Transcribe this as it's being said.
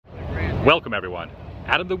Welcome everyone.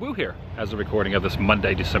 TheDailyWoo here as a recording of this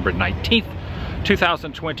Monday, December 19th,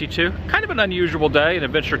 2022. Kind of an unusual day, an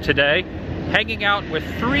adventure today. Hanging out with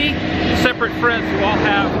three separate friends who all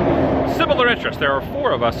have similar interests. There are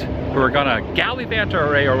four of us who are gonna gallivant our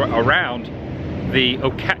way around the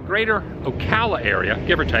greater Ocala area,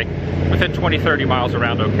 give or take, within 20-30 miles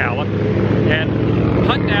around Ocala, and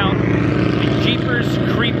hunt down the Jeepers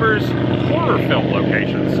Creepers horror film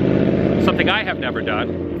locations. Something I have never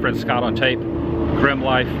done. Friend Scott on Tape, Grim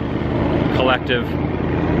Life, Collective,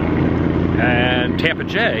 and Tampa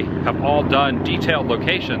J have all done detailed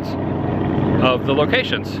locations of the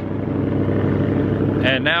locations.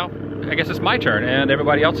 And now, I guess it's my turn and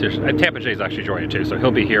everybody else here. And Tampa J's actually joining too, so he'll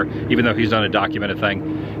be here. Even though he's done a documented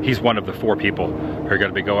thing, he's one of the four people who are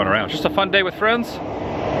gonna be going around. Just a fun day with friends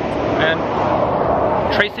and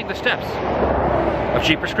tracing the steps of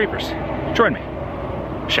Jeepers Creepers. Join me,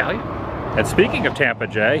 shall you? And speaking of Tampa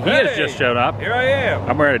J, he has just shown up. Here I am.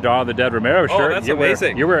 I'm wearing a Dawn of the Dead Romero shirt. Oh, that's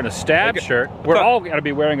amazing. You're wearing a stab shirt. We're all going to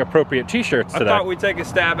be wearing appropriate t-shirts today. I thought we'd take a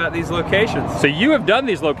stab at these locations. So you have done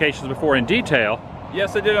these locations before in detail.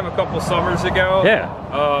 Yes, I did them a couple summers ago.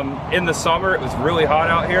 Yeah. In the summer, it was really hot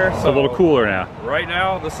out here. So it's a little cooler now. Right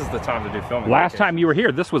now, this is the time to do filming. Last time you were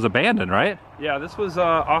here, this was abandoned, right? Yeah, this was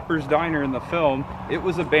Opper's Diner in the film. It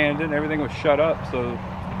was abandoned. Everything was shut up, so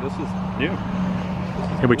this is new.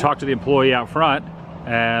 And we talked to the employee out front,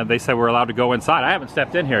 and they said we're allowed to go inside. I haven't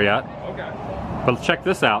stepped in here yet. Okay. But check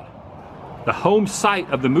this out. The home site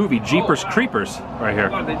of the movie Jeepers Creepers, right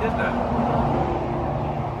here. Oh, they did that.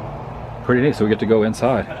 Pretty neat, so we get to go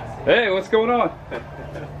inside. Hey, what's going on?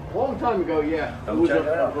 Long time ago, yeah.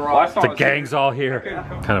 The gang's all here.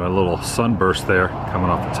 Kind of a little sunburst there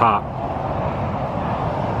coming off the top.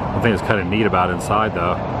 One thing that's kind of neat about inside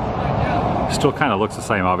though, still kind of looks the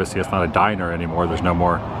same. Obviously it's not a diner anymore. There's no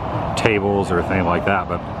more tables or anything like that,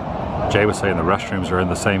 but Jay was saying the restrooms are in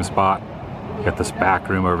the same spot. You got this back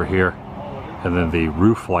room over here, and then the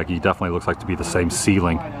roof, like, he definitely looks like to be the same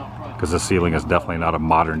ceiling, because the ceiling is definitely not a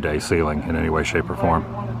modern day ceiling in any way, shape, or form.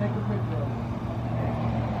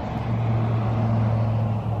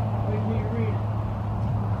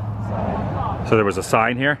 So there was a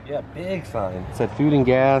sign here? Yeah, big sign. It said food and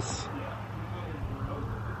gas.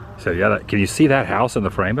 So yeah, can you see that house in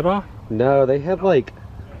the frame at all? No, they had like,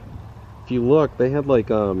 if you look, they had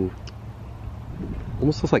like almost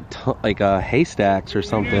looks like haystacks or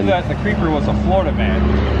something. We knew that the creeper was a Florida man.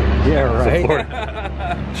 Yeah,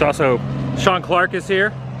 right. So also, Sean Clark is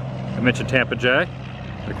here. I mentioned Tampa J.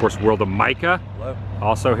 And of course, World of Micah. Hello.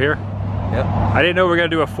 Also here. Yep. I didn't know we were gonna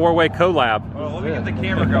do a four-way collab. Oh, let me get the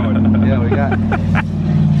camera going. Yeah, we got.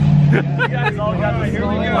 You guys all got this. Here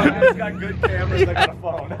we go. We've got good cameras. I got a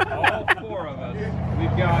phone. All four of us.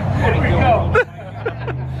 We've got. Here we go.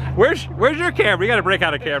 Where's your camera? You got to break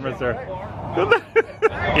out a camera, sir.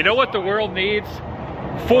 You know what the world needs?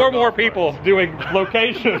 Four more people doing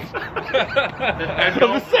locations of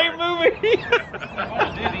the same movie.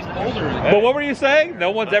 But what were you saying?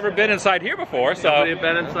 No one's ever been inside here before, so. Nobody's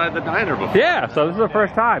been inside the diner before. Yeah, so this is the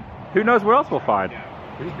first time. Who knows where else we'll find?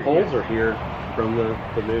 These poles are here from the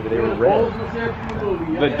movie. They were red.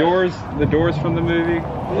 The doors from the movie.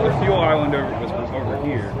 The fuel island was over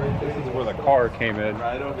here. This is where the car came in.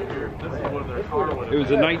 Right over here. This is where their car would have It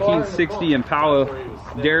was a 1960 Impala.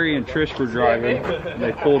 Derry and Trish were driving. And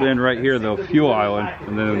they pulled in right here, the fuel island,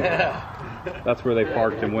 and then that's where they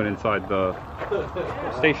parked and went inside the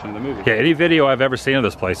station in the movie. Yeah, any video I've ever seen of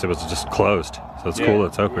this place, it was just closed. So it's cool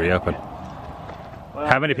that it's reopened.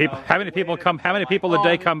 How many people a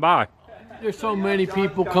day come by? There's so many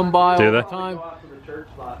people come by all the time.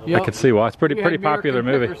 I can see why. It's pretty popular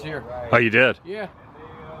movie. Here. Oh, you did? Yeah.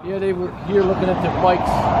 Yeah, they were here looking at the bikes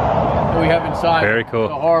that we have inside. Very cool.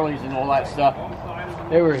 The Harleys and all that stuff.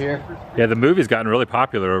 They were here. Yeah, the movie's gotten really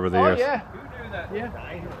popular over the years. Yeah.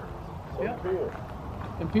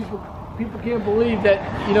 And people can't believe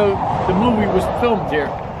that, you know, the movie was filmed here.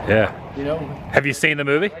 Yeah. You know. Have you seen the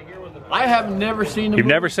movie? I have never seen the movie. You've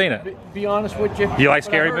never seen it? Be honest with you. You like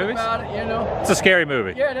scary movies? About it, you know. It's a scary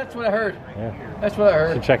movie. Yeah, that's what I heard. Yeah. That's what I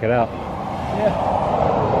heard. So check it out.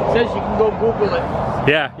 Yeah. It says you can go Google it.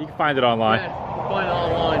 Yeah, you can find it online. Yeah, you can find it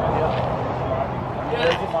online. Yeah.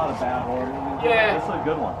 There's not a bad horror movie. Yeah. This is a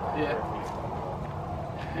good one. Yeah.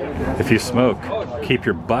 If you smoke, keep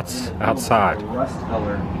your butts outside. Rust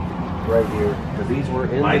color right here, because these were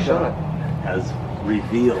in the shot. Has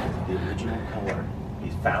revealed the original color.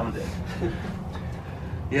 He's found it.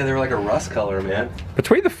 Yeah, they were like a rust color, man.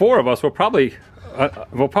 Between the four of us, we'll probably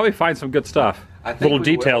find some good stuff. I think Little we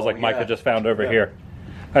details will, like Micah just found over here.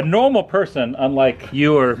 A normal person, unlike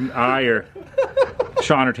you or I or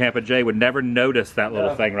Sean or Tampa J, would never notice that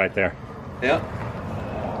little thing right there. Yep.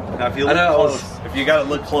 Now, if you look close, if you got to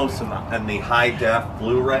look close in the high def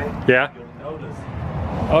Blu-ray, Yeah. you'll notice.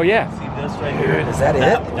 Oh yeah. See this right here? Is that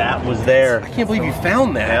it? That was there. I can't believe you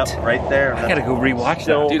found that. Yep, right there. I gotta go rewatch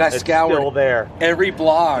that. Dude, I It's scoured still there. every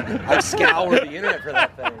blog. I've scoured the internet for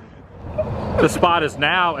that thing. The spot is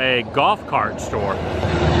now a golf cart store.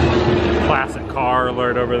 Classic car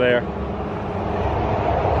alert over there.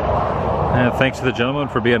 And thanks to the gentleman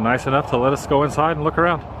for being nice enough to let us go inside and look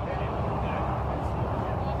around.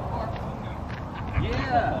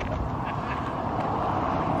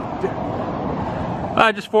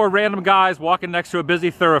 Just 4 random guys walking next to a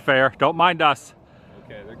busy thoroughfare. Don't mind us.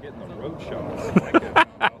 Okay, they're getting the road shots. Like basically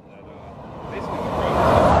the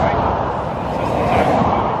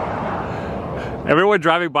road. Everyone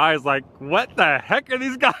driving by is like, what the heck are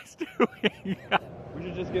these guys doing? We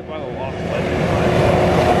should just get by the lost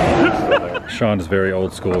legend. Sean is very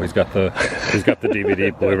old school. He's got the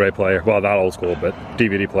DVD Blu-ray player. Well, not old school, but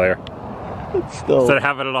DVD player. Still, Instead of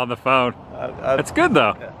having it on the phone. It's good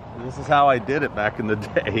though. This is how I did it back in the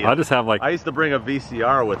day. I just have like... I used to bring a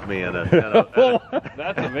VCR with me and a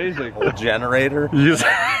That's amazing. generator. You just-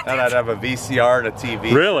 And I'd have a VCR and a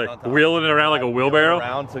TV. Really? Wheeling it around like a wheelbarrow?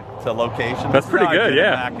 Around to locations. That's pretty That's how I good, did it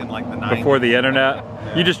yeah. Back in like the 90s. Before the internet.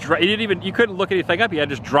 You just you couldn't look anything up. You had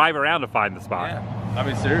to just drive around to find the spot. Yeah. I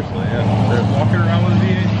mean, seriously, yeah. They're walking around with a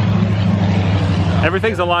V8.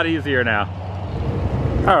 Everything's a lot easier now.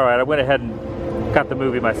 All right, I went ahead and got the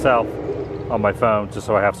movie myself on my phone just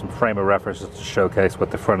so I have some frame of reference just to showcase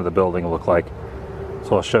what the front of the building looked like.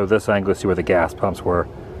 So I'll show this angle, see where the gas pumps were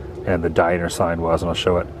and the diner sign was, and I'll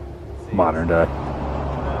show it modern day.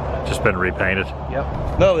 Just been repainted.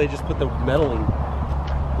 Yep. No, they just put the little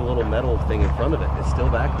metal thing in front of it. It's still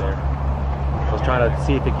back there. I was trying to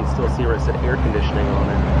see if you can still see where it said air conditioning on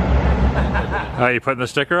it. Are you putting the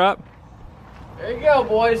sticker up? There you go,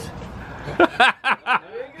 boys. There you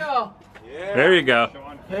go. Yeah. There you go.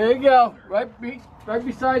 There you go. Right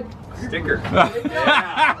beside. Sticker. That's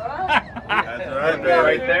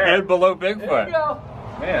right there. And below There you Bigfoot. go.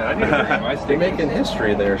 Man, I need to bring my sticker. You're making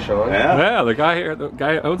history there, Sean. Yeah. Yeah, the guy here, the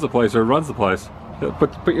guy who owns the place or runs the place.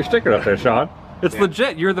 Put your sticker up there, Sean. It's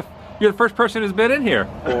legit. You're the first person who's been in here.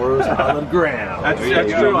 Oars on the ground. That's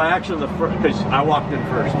true. I actually the first because I walked in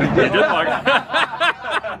first. You did like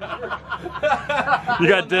You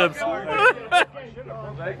got dibs.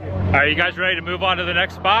 Are you guys ready to move on to the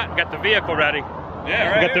next spot? Got the vehicle ready.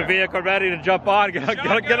 Yeah, right. Got the vehicle ready to jump on. Get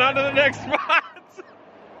on to the next spot.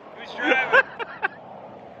 Who's driving?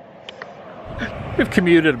 We've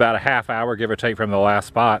commuted about a half hour, give or take, from the last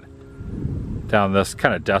spot down this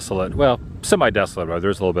kind of desolate, well, semi-desolate road.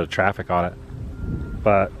 There's a little bit of traffic on it.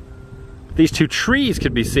 But these 2 trees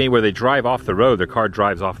can be seen where they drive off the road. Their car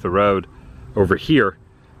drives off the road over here.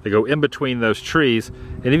 They go in between those trees.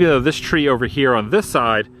 And even though this tree over here on this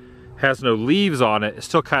side has no leaves on it, it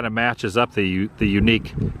still kind of matches up the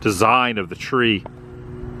unique design of the tree.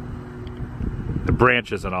 The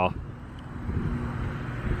branches and all.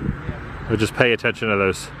 So just pay attention to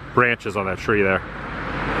those branches on that tree there.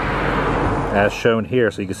 As shown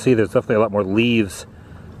here, so you can see there's definitely a lot more leaves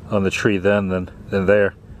on the tree than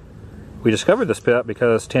there. We discovered this spot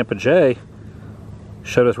because Tampa J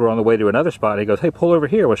showed us we're on the way to another spot. He goes, hey, pull over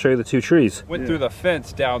here, we'll show you the 2 trees. Went through the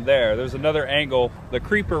fence down there. There's another angle. The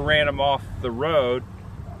creeper ran them off the road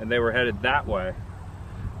and they were headed that way.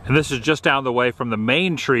 And this is just down the way from the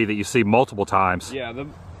main tree that you see multiple times. Yeah,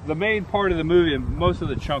 the main part of the movie and most of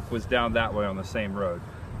the chunk was down that way on the same road.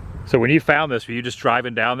 So when you found this, were you just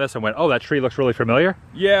driving down this and went, oh, that tree looks really familiar?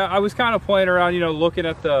 Yeah, I was kind of playing around, you know, looking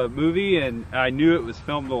at the movie, and I knew it was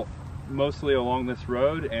filmed mostly along this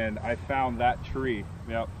road, and I found that tree.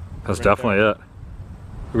 Yep. That's right definitely there. it.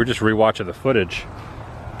 We were just rewatching the footage.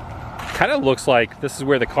 Kind of looks like this is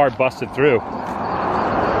where the car busted through.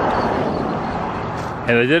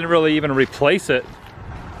 And they didn't really even replace it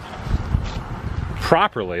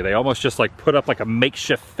properly. They almost just like put up like a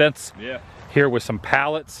makeshift fence here with some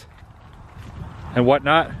pallets and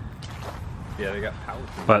whatnot. Yeah, they got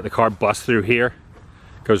pallets. But the car busts through here,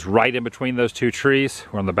 goes right in between those 2 trees.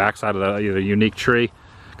 We're on the back side of the unique tree,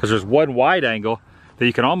 because there's one wide angle that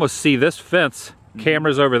you can almost see this fence,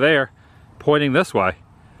 cameras over there, pointing this way.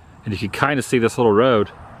 And you can kind of see this little road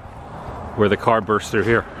where the car burst through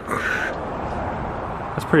here.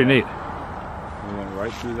 That's pretty neat. We went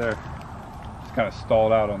right through there. It's kind of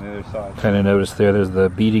stalled out on the other side. Kind of noticed there's the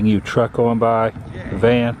Beating You truck going by, the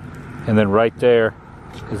van, and then right there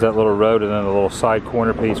is that little road, and then the little side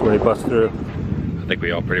corner piece where they bust through. I think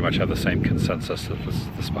we all pretty much have the same consensus that this is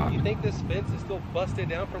the spot. You think this fence is still busted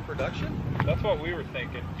down from production? That's what we were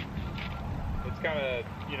thinking. It's kind of,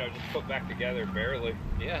 you know, just put back together barely.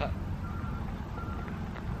 Yeah.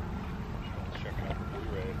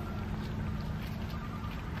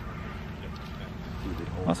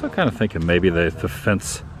 Also kind of thinking maybe the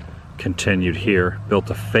fence continued here, built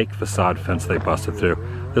a fake facade fence they busted through.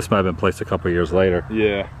 This might have been placed a couple years later.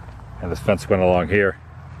 Yeah. And this fence went along here.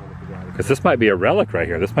 Because this might be a relic right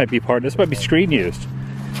here. This might be screen used.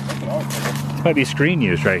 This might be screen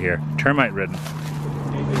used right here. Termite ridden.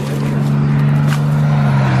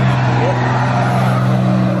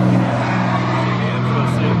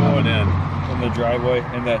 In the driveway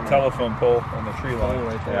and that telephone pole on the tree line.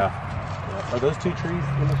 Right there. Yeah. Are those two trees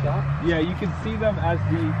in the shop? Yeah, you can see them as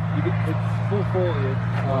it's full foliage.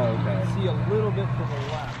 Oh, okay. You can see a little bit to the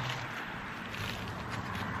left.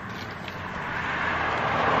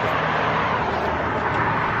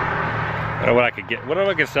 I don't know what I could get. What do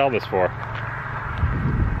I could sell this for?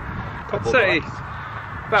 I'd say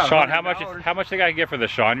about Sean, how much they gotta get for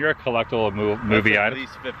this, Sean? You're a collectible movie At item.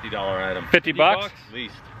 least $50 item. 50 bucks? At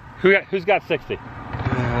least. Who's got 60?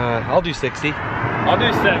 I'll do 60. I'll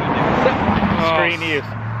do 70. Screen use.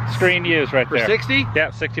 Screen use right For there. 60?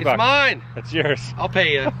 Yeah, 60 It's bucks. mine. That's yours. I'll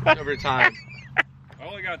pay you over time. I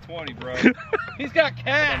only got 20, bro. He's got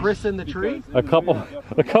cash. Chris in the tree? A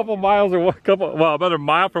couple miles or well, about a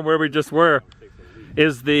mile from where we just were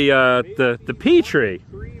is the pea tree.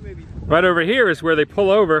 Right over here is where they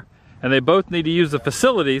pull over, and they both need to use the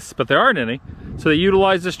facilities, but there aren't any, so they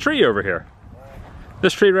utilize this tree over here.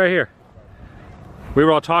 This tree right here. We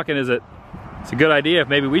were all talking, it's a good idea if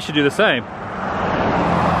maybe we should do the same.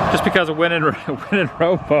 Just because of win and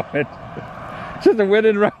row moment. Just a win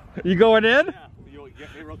and row. You going in? Yeah.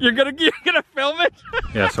 You're gonna film it?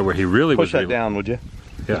 Yeah, so where he really Push that down, would you?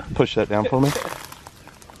 Yeah. Push that down for me.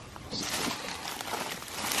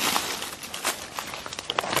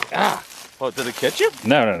 Ah! Oh, did it catch you?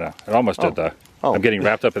 No. It almost did though. Oh. I'm getting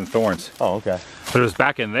wrapped up in thorns. Oh, okay. But it was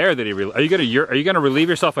back in there that he are you gonna relieve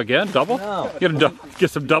yourself again? Double? No. You gonna get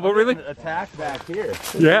some double relief? Attack back here.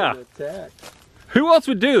 Yeah. Attack. Who else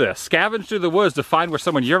would do this? Scavenge through the woods to find where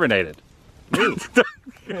someone urinated.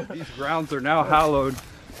 These grounds are now hallowed.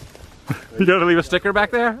 You gonna leave a sticker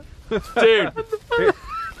back there? Dude.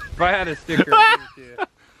 If I had a sticker,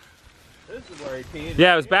 This is where he peed.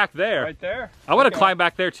 Yeah, it was back there. right there. I want to climb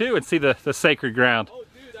back there too and see the sacred ground. Oh,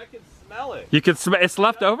 dude, I can smell it. You can smell it's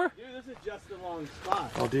left over? Dude, this is just the wrong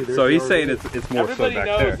spot. Oh, dude, So he's saying it's more everybody so back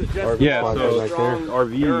knows there. that just Yeah, the so right there.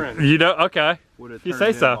 RV You know, okay. would have You turned say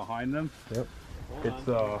in so. behind them. Yep. It's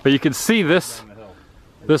But you can see this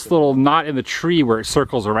little knot in the tree where it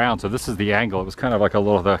circles around. So this is the angle. It was kind of like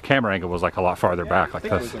the camera angle was like a lot farther back like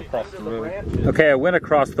this. across the road. Okay, I went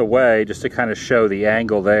across the way just to kind of show the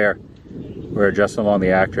angle there where Justin Long,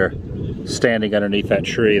 the actor, standing underneath that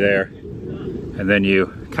tree there. And then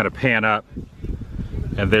you kind of pan up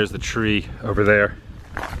and there's the tree over there.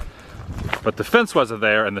 But the fence wasn't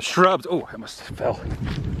there and the shrubs, oh, I must have fell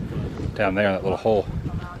down there in that little hole.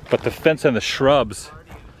 But the fence and the shrubs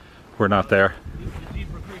were not there.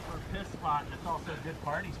 Deeper Creek for a piss spot, and it's also a good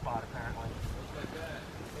party spot, apparently.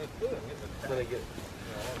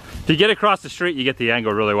 If you get across the street, you get the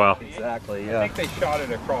angle really well. Exactly, I think they shot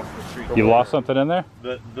it across the street. You lost something in there?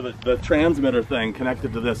 The transmitter thing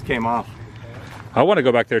connected to this came off. I want to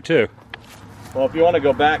go back there too. Well, if you want to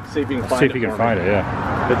go back, see if you can find it. See if you can for find me. it,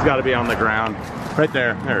 yeah. It's got to be on the ground. Right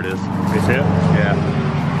there. There it is. You see it? Yeah.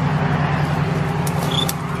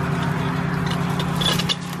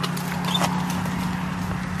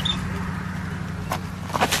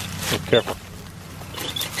 Oh, careful.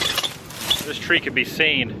 This tree can be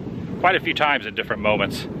seen quite a few times in different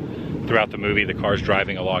moments throughout the movie. The car's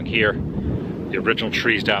driving along here. The original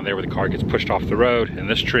tree's down there where the car gets pushed off the road, and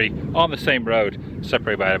this tree on the same road,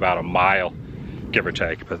 separated by about a mile, give or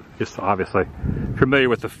take. But it's obviously familiar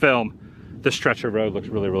with the film. This stretch of road looks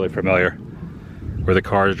really, really familiar. Where the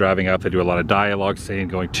car is driving up, they do a lot of dialogue scene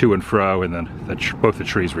going to and fro, and then both the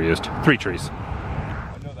trees were used. 3 trees. I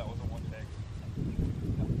know that wasn't one take.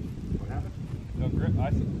 What happened? No,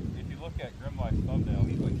 if you look at Grimlife's thumbnail,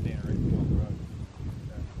 he's like standing right in the middle of the road.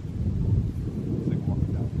 It's like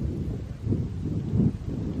walking down.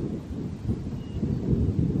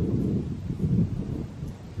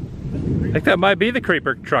 I think that might be the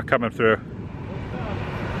creeper truck coming through.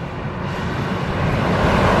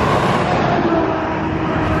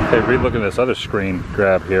 Hey, re-look at this other screen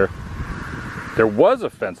grab here. There was a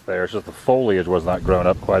fence there, it's just the foliage was not grown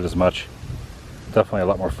up quite as much. Definitely a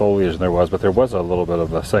lot more foliage than there was, but there was a little bit of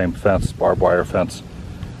the same fence, barbed wire fence,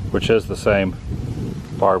 which is the same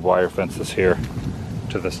barbed wire fence that's here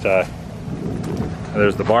to this day. And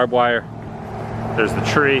there's the barbed wire, there's the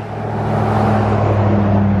tree,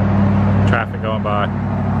 traffic going by.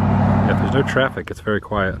 If there's no traffic, it's very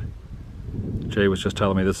quiet. Jay was just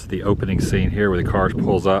telling me this is the opening scene here where the car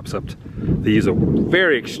pulls up, except they use a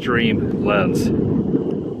very extreme lens.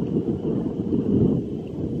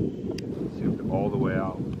 Zoomed all the way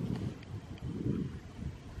out.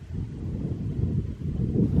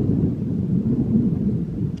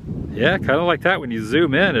 Yeah, kind of like that when you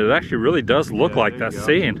zoom in. It actually really does look like that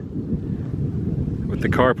scene. With the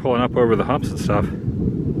car pulling up over the humps and stuff.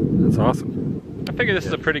 That's awesome. I figure this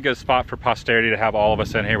is a pretty good spot for posterity to have all of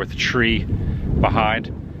us in here with the tree behind.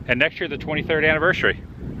 And next year, the 23rd anniversary,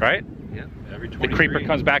 right? Yeah, every 23. The creeper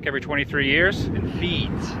comes back every 23 years. And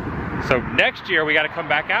feeds. So next year, we got to come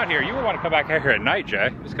back out here. You would want to come back out here at night, Jay.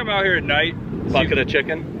 Let's come out here at night. Bucket of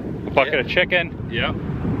chicken. A bucket of chicken. Yeah.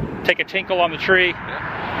 Take a tinkle on the tree.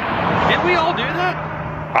 Yeah. Did we all do that?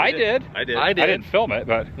 I did. I did. I didn't film it,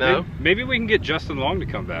 but No. Maybe we can get Justin Long to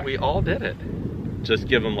come back. We all did it. Just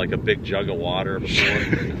give them like a big jug of water before.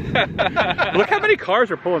 look how many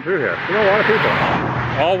cars are pulling through here. You know, a lot of people.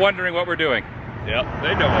 All wondering what we're doing. Yep,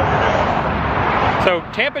 they know what we're So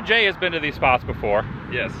Tampa Jay has been to these spots before.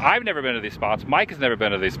 doing. Yes. I've never been to these spots. Mike has never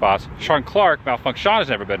been to these spots. Sean Clark, Malfunction, has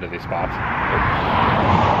never been to these spots.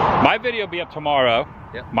 My video will be up tomorrow.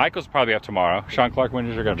 Yep. Michael's probably up tomorrow. Sean Clark, when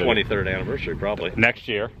is your going to be? 23rd anniversary, probably. Next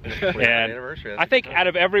year. 23rd And anniversary. I think out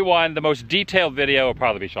of everyone, the most detailed video will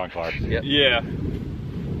probably be Sean Clark's. Yep. Yeah.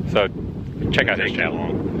 So check out his Take too channel.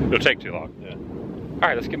 long. It'll take too long. Yeah. All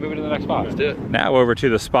right, let's get moving to the next spot. Let's do it. Now over to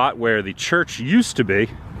the spot where the church used to be.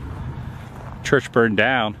 Church burned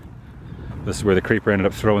down. This is where the creeper ended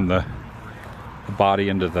up throwing the body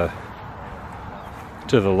into the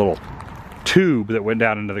little tube that went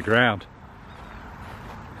down into the ground.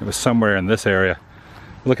 It was somewhere in this area.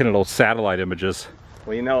 Looking at old satellite images.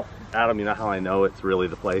 Well, you know, Adam, you know how I know it's really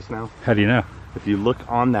the place now? How do you know? If you look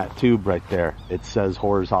on that tube right there, it says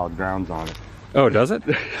Horrors Hallowed Grounds on it. Oh, does it?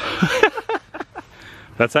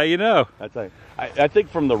 That's how you know. That's like, I think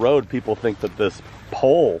from the road, people think that this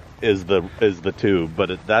pole is the tube,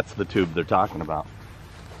 but that's the tube they're talking about.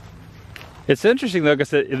 It's interesting though, because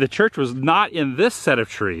the church was not in this set of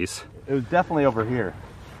trees. It was definitely over here.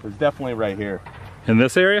 It was definitely right here. In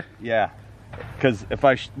this area? Yeah, because if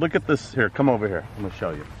I look at this here, come over here. I'm gonna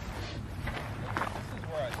show you.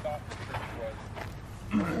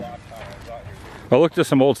 I looked at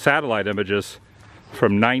some old satellite images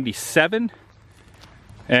from '97,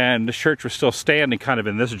 and the church was still standing kind of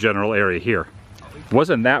in this general area here. It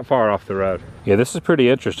wasn't that far off the road. Yeah, this is pretty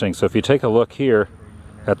interesting. So if you take a look here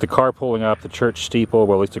at the car pulling up, the church steeple,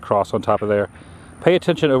 well, at least a cross on top of there, pay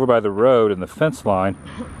attention over by the road and the fence line,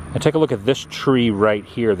 and take a look at this tree right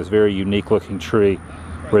here, this very unique looking tree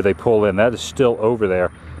where they pull in. That is still over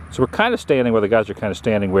there. So we're kind of standing where the guys are kind of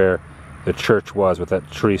standing where the church was, with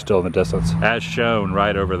that tree still in the distance, as shown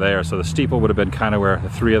right over there. So the steeple would have been kind of where the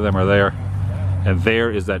three of them are there, and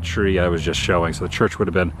there is that tree I was just showing. So the church would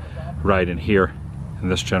have been right in here in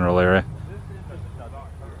this general area.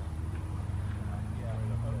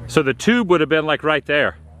 So the tube would have been like right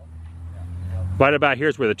there. Right about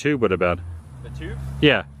here's where the tube would have been. The tube?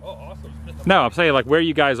 Yeah. Oh, awesome. No, I'm saying like where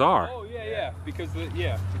you guys are. Oh, yeah, because the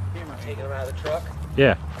camera. Taking them out of the truck.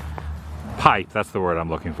 Yeah. Pipe, that's the word I'm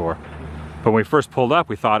looking for. But when we first pulled up,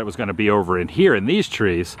 we thought it was going to be over in here in these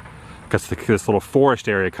trees, because this little forest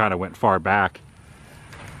area kind of went far back.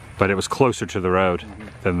 But it was closer to the road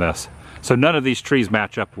than this. So none of these trees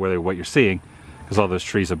match up with what you're seeing, because all those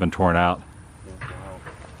trees have been torn out.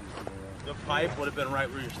 The pipe would have been right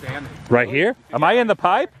where you're standing. Right here? Am I in the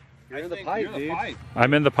pipe? You're in the pipe, dude.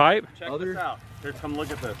 I'm in the pipe? Check this out. Here, come look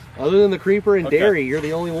at this. Other than the creeper and Okay. dairy, you're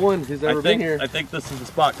the only one who's ever been here. I think this is the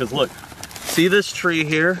spot, because look, see this tree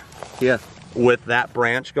here? Yeah. With that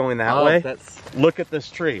branch going that Oh, way? that's Look at this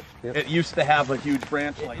tree. Yep. It used to have a huge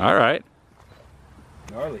branch like All right.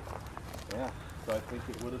 gnarly. Yeah. So I think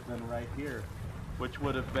it would have been right here, which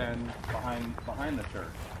would have been behind the church,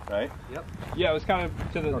 right? Yeah, it was kind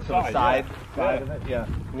of to the Or to side. the side, Yeah. side of it. Yeah.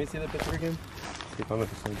 Let me see that picture again. See if I'm at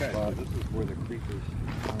the same spot. This is where the creepers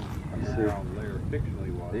around there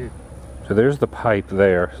fictionally was. Dude. So there's the pipe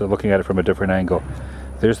there. So looking at it from a different angle,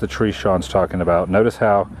 there's the tree Sean's talking about. Notice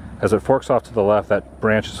how, as it forks off to the left, that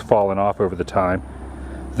branch has fallen off over the time.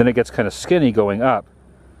 Then it gets kind of skinny going up.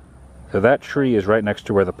 So that tree is right next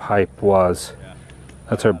to where the pipe was.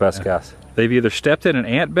 That's our best guess. They've either stepped in an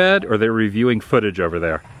ant bed or they're reviewing footage over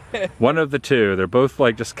there. One of the two. They're both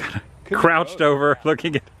like just kind of crouched over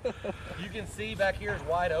looking at. You can see back here is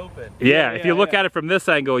wide open. Yeah, if you look at it from this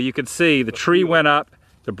angle, you can see the tree went up,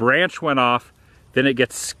 the branch went off, then it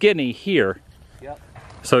gets skinny here. Yep.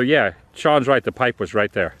 So yeah, Sean's right, the pipe was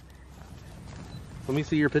right there. Let me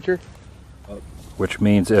see your picture. Which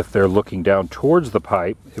means if they're looking down towards the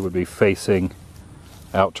pipe, it would be facing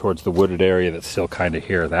out towards the wooded area that's still kind of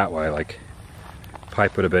here that way. Like,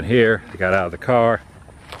 pipe would have been here, they got out of the car,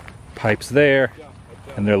 pipe's there,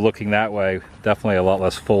 and they're looking that way. Definitely a lot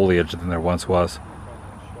less foliage than there once was.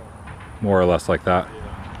 More or less like that.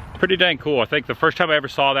 Pretty dang cool. I think the first time I ever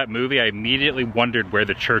saw that movie, I immediately wondered where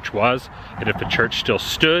the church was and if the church still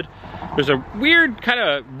stood. There's a weird kind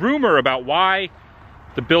of rumor about why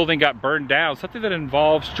the building got burned down. Something that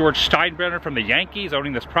involves George Steinbrenner from the Yankees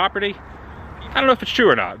owning this property. I don't know if it's true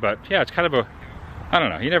or not, but yeah, it's kind of a, I don't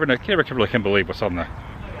know. You never really can believe what's on the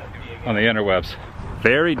interwebs.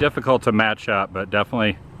 Very difficult to match up, but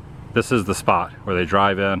definitely this is the spot where they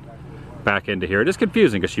drive in back into here. It is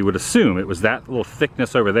confusing because you would assume it was that little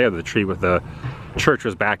thickness over there, the tree with the church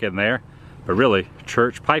was back in there, but really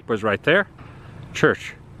church pipe was right there,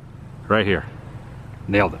 church right here.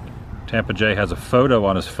 Nailed it. Tampa Jay has a photo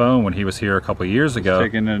on his phone when he was here a couple years ago.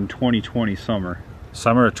 Taken in 2020 summer.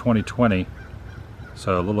 Summer of 2020,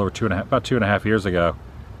 so a little over about 2.5 years ago.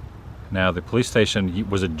 Now the police station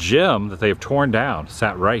was a gym that they have torn down,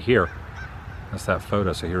 sat right here. That's that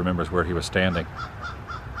photo, so he remembers where he was standing.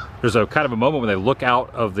 There's a kind of a moment when they look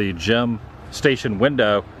out of the gym station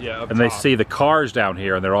window, and they see the cars down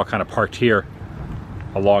here, and they're all kind of parked here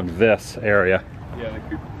along this area. Yeah, the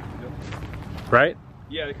creeper. Right?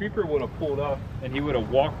 Yeah, the creeper would have pulled up, and he would have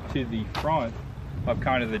walked to the front of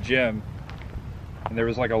kind of the gym, and there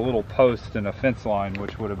was like a little post and a fence line,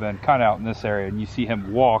 which would have been kind of out in this area, and you see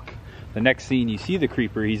him walk. The next scene, you see the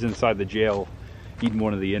creeper. He's inside the jail, eating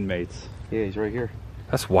one of the inmates. Yeah, he's right here.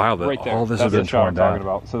 That's wild that Right there. all this That's has been the shot torn I'm down. talking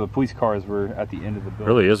about. So the police cars were at the end of the building.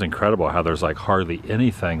 Really is incredible how there's like hardly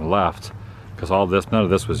anything left, because all this, none of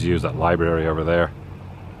this was used. That library over there,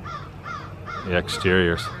 the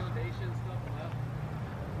exteriors.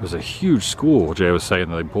 It was a huge school. Jay was saying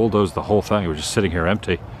that they bulldozed the whole thing. It was just sitting here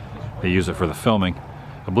empty. They use it for the filming.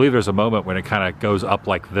 I believe there's a moment when it kind of goes up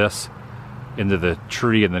like this into the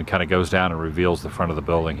tree and then kind of goes down and reveals the front of the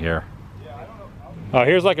building here. Oh,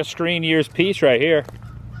 here's like a screen years piece right here.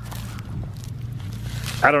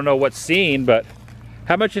 I don't know what scene, but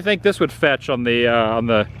how much you think this would fetch on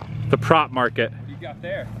the prop market? What you got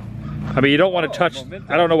there? I mean, you don't want to touch.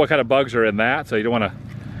 momentum. I don't know what kind of bugs are in that, so you don't want to.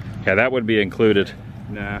 Yeah, that wouldn't be included.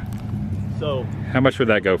 Nah. So How much would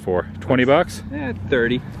that go for? 20 bucks?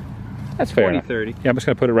 30. That's fair. 20, enough. 30. Yeah, I'm just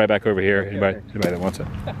gonna put it right back over here. Anybody that wants it?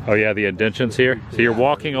 Oh yeah, the indentions here. So you're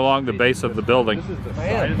walking along the base of the building.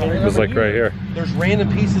 man, It's like right here. there's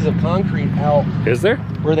random pieces of concrete out Is there?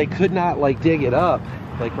 where they could not like dig it up.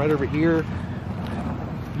 Like right over here.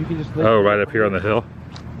 You can just Oh, right up here on the hill.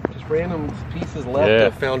 just random pieces left Yeah.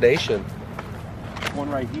 of foundation. One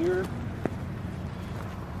right here.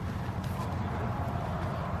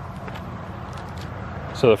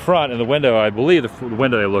 So the front and the window, I believe the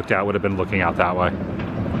window they looked out would have been looking out that way.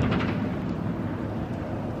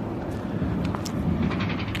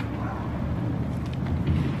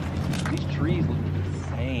 These trees look the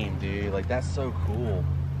same, dude. Like that's so cool.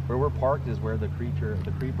 Where we're parked is where the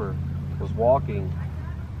creeper was walking.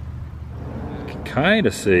 Kind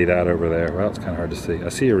of see that over there. Well, it's kind of hard to see. I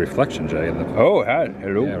see a reflection, Jay. In the, Oh, hi.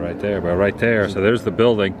 Hello. yeah, right there. Well, right there. So there's the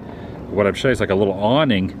building. What I'm showing is like a little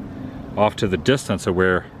awning off to the distance of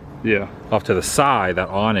where, Yeah. off to the side, that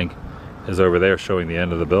awning is over there showing the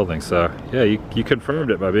end of the building. So yeah, you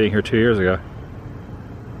confirmed it by being here 2 years ago.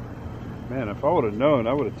 Man, if I would have known,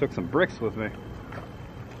 I would have took some bricks with me.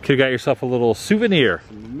 Could have got yourself a little souvenir.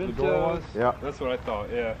 The door was? Yeah. That's what I thought,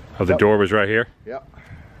 yeah. Oh, the door was right here? Yep.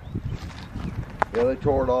 Yeah, they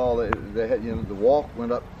tore it all. They had, you know, the walk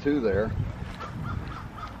went up to there.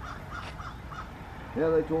 Yeah,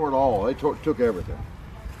 they tore it all. They took everything.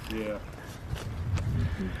 Yeah.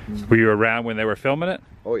 Were you around when they were filming it?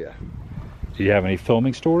 Oh yeah. Do you have any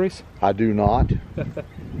filming stories? I do not.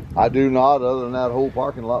 I do not. Other than that whole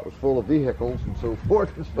parking lot was full of vehicles and so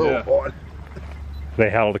forth and so Yeah. forth. They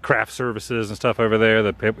had all the craft services and stuff over there.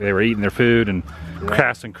 They were eating their food, and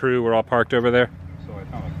cast and crew were all parked over there. So I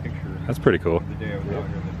found a picture That's pretty cool. the day I was out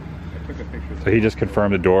here. I took a picture. So he just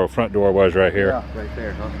confirmed the door, front door was right here. Yeah, right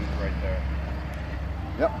there. Huh? Right there.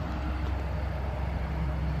 Yep.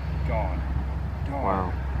 Gone.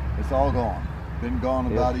 Wow. It's all gone. Been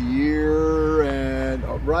gone about a year and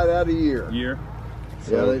right at a year. Year.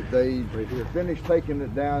 Yeah, they finished taking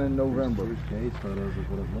it down in November. Jay's photos of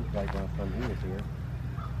what it looked like last time he was here.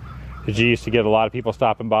 Did you used to get a lot of people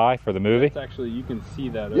stopping by for the movie? It's actually, you can see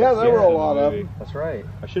that. Yeah, there were a in the lot of movie. them That's right.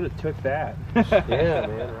 I should have took that. Yeah,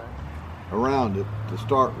 man. Right. around it to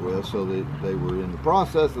start with, so they were in the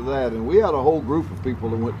process of that. And we had a whole group of people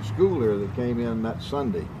that went to school there that came in that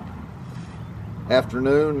Sunday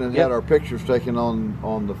afternoon and had our pictures taken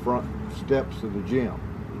on the front steps of the gym.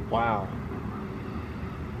 Wow.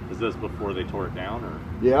 Is this before they tore it down, or?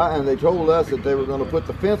 Yeah, and they told us that they were going to put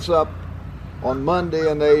the fence up on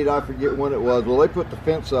Monday, and I forget when it was. Well, they put the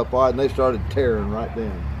fence up, all right, and they started tearing right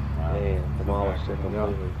then. Man, demolished it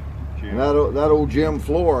completely. And that old gym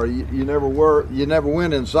floor, you never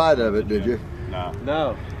went inside of it, did you? No.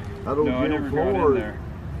 No. That old gym floor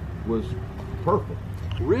was perfect.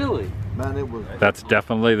 Really? Man, it was. That's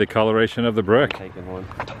definitely the coloration of the brick. Taking one.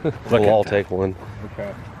 We'll all take one.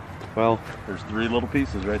 Okay. Well, there's 3 little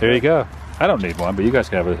pieces right there. There you go. I don't need one, but you guys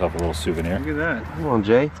can have yourself a little souvenir. Look at that. Come on,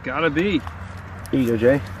 Jay. It's gotta be. Here you go,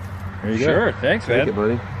 Jay. There you go. Sure, thanks, man. Take it,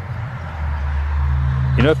 buddy.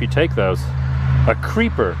 You know, if you take those, a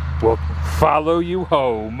creeper will follow you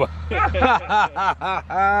home.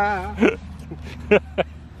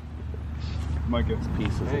 Micah's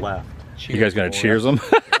pieces left. You guys gonna cheers them?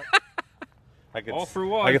 All for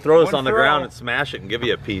one. I could throw this One on the for ground all. and smash it and give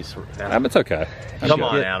you a piece. It's okay. Come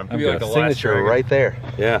on, Adam. I'm Be good. like a last Signature dragon. right there.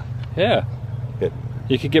 Yeah. Yeah. Good.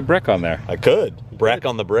 You could get brick on there. I could. Brick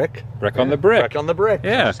on the brick. Brick on the brick. Brick on the brick.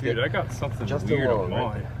 Yeah. Dude, I got something Just weird alone on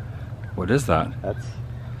right mine. What is that? That's,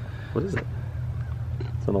 what is it?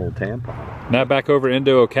 It's an old Tampa. Now back over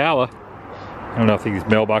into Ocala. I don't know if these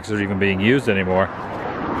mailboxes are even being used anymore.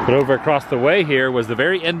 But over across the way here was the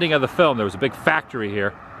very ending of the film. There was a big factory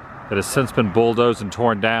here that has since been bulldozed and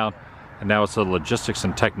torn down. And now it's a logistics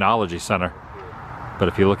and technology center. But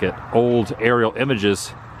if you look at old aerial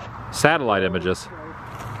images, satellite images,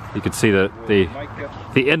 you can see that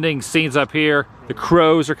the ending scenes up here. The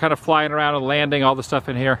crows are kind of flying around and landing, all the stuff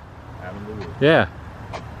in here. Yeah.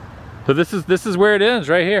 So this is where it ends,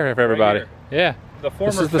 right here, for everybody. Right Yeah. The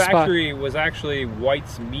former is the spot. factory was actually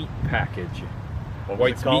White's Meat Package.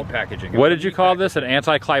 White's Meat Packaging. What did you call this? An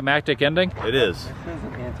anticlimactic ending? It is.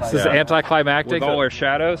 This is anticlimactic? With all our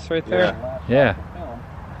shadows right there? Yeah.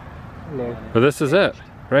 But this is it,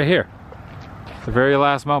 right here. The very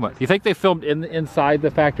last moment. You think they filmed inside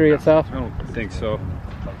the factory itself? I don't think so.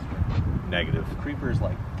 Negative. Creepers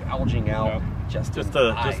like gouging out No. just Just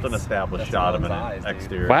eyes. an established That's shot of one's an eyes, dude.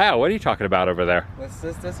 exterior. Wow, what are you talking about over there? This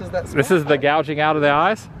is that. This is the gouging out of the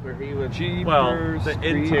eyes? where he would. Well, the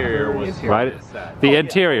interior was Right? The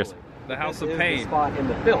interiors. The House of This is Pain. the spot in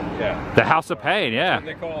the film. Yeah. The House of Pain, That's yeah. what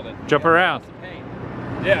they called it. Jump around.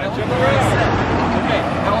 Yeah, jump around. Okay,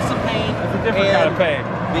 House of Pain. It's a different kind of pain.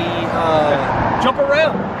 The jump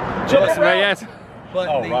around. Jump Yes, around. yes. But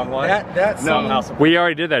Oh, the, wrong one? That No, scene, House of We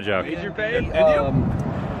already did that joke. Major Pain?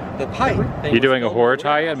 the pipe. thing You was doing a filmed horror in the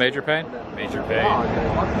tie-in, warehouse. Major Pain? Major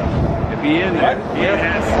Pain. It'd be in there.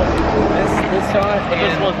 Yes. This shot This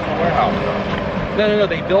and wasn't a warehouse. no,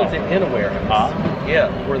 they built it in a warehouse. Ah.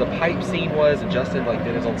 Yeah, where the pipe scene was, and Justin like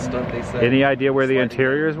did his own stunt. They said. Any idea where the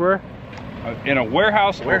interiors were? In a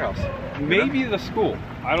warehouse? or Warehouse. Maybe the school.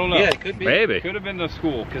 I don't know. Yeah, it could be. Maybe. Could have been the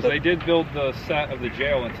school, because they did build the set of the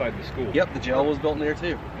jail inside the school. Yep, the jail was built in there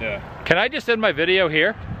too. Yeah. Can I just end my video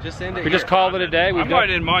here? Just end it. We just called it a day. I We've might done,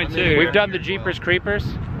 in mine too. we've done the Jeepers Creepers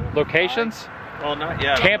locations. Well, not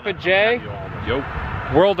yet. Tampa J, Yo.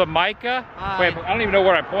 World of Micah. Wait, I don't even know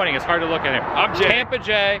where I'm pointing. It's hard to look at him. I'm Jay. Tampa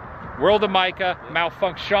J, World of Micah,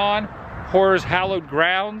 Malfunction, Horror's Hallowed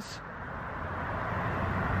Grounds.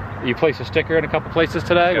 You placed a sticker in a couple places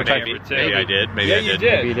today, which Maybe I did. Maybe Yeah, I you did.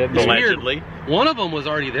 did. Maybe you did. It's Allegedly. weird. One of them was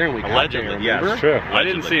already there when we got Allegedly, there. yes. Remember? True. I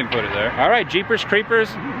didn't see him put it there. All right, Jeepers Creepers,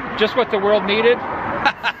 just what the world needed.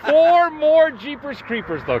 4 more Jeepers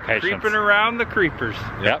Creepers locations. Creeping around the creepers.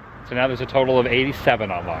 Yep. So now there's a total of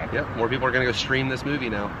 87 online. Yep. More people are gonna go stream this movie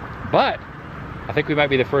now. But I think we might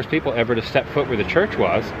be the first people ever to step foot where the church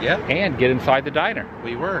was. Yeah. And get inside the diner.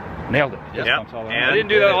 We were. Nailed it. Yep. That's all I I know. didn't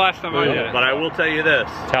do that last time I did it. But I will tell you this.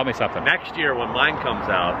 Tell me something. Next year when mine comes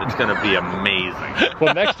out, it's going to be amazing.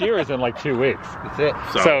 Well, next year is in like 2 weeks. That's it.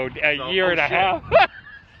 So a year and a shit. half.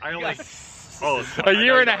 I only. Oh, A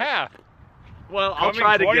year and a half. Well, I'll Coming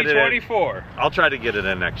try to get it in. 2024. I'll try to get it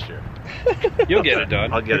in next year. You'll get it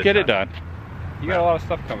done. I'll get Get it done. You got a lot of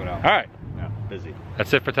stuff coming out. All right. Yeah, busy.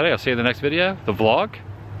 That's it for today. I'll see you in the next video. The vlog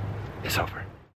is over.